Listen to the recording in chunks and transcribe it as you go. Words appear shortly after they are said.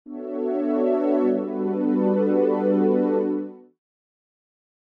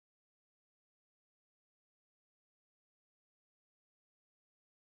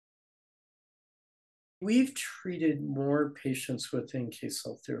we've treated more patients with NK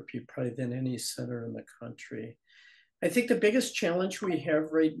cell therapy probably than any center in the country. I think the biggest challenge we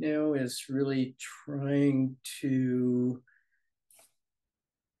have right now is really trying to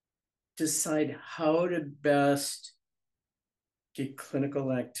decide how to best get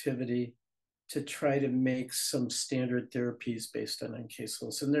clinical activity to try to make some standard therapies based on NK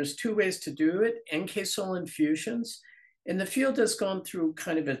cells. And there's two ways to do it: NK cell infusions. And the field has gone through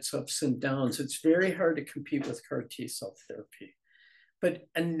kind of its ups and downs. It's very hard to compete with CAR T cell therapy. But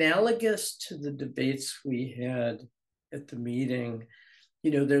analogous to the debates we had at the meeting,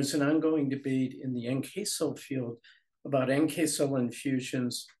 there's an ongoing debate in the NK cell field about NK cell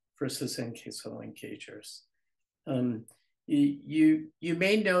infusions versus NK cell engagers. You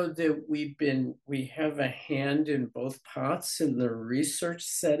may know that we have a hand in both pots in the research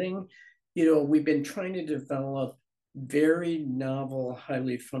setting. We've been trying to develop very novel,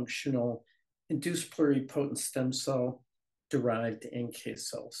 highly functional, induced pluripotent stem cell derived NK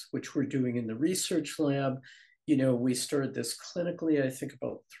cells, which we're doing in the research lab. We started this clinically, I think,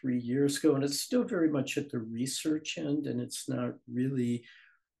 about 3 years ago, and it's still very much at the research end, and it's not really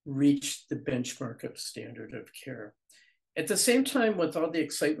reached the benchmark of standard of care. At the same time, with all the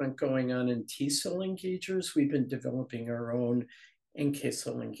excitement going on in T cell engagers, we've been developing our own NK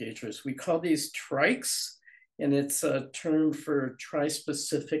cell engagers. We call these trikes, and it's a term for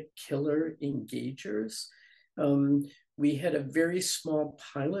trispecific killer engagers. We had a very small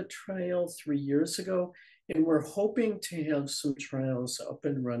pilot trial 3 years ago, and we're hoping to have some trials up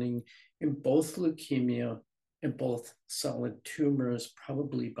and running in both leukemia and both solid tumors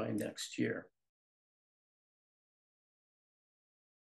probably by next year.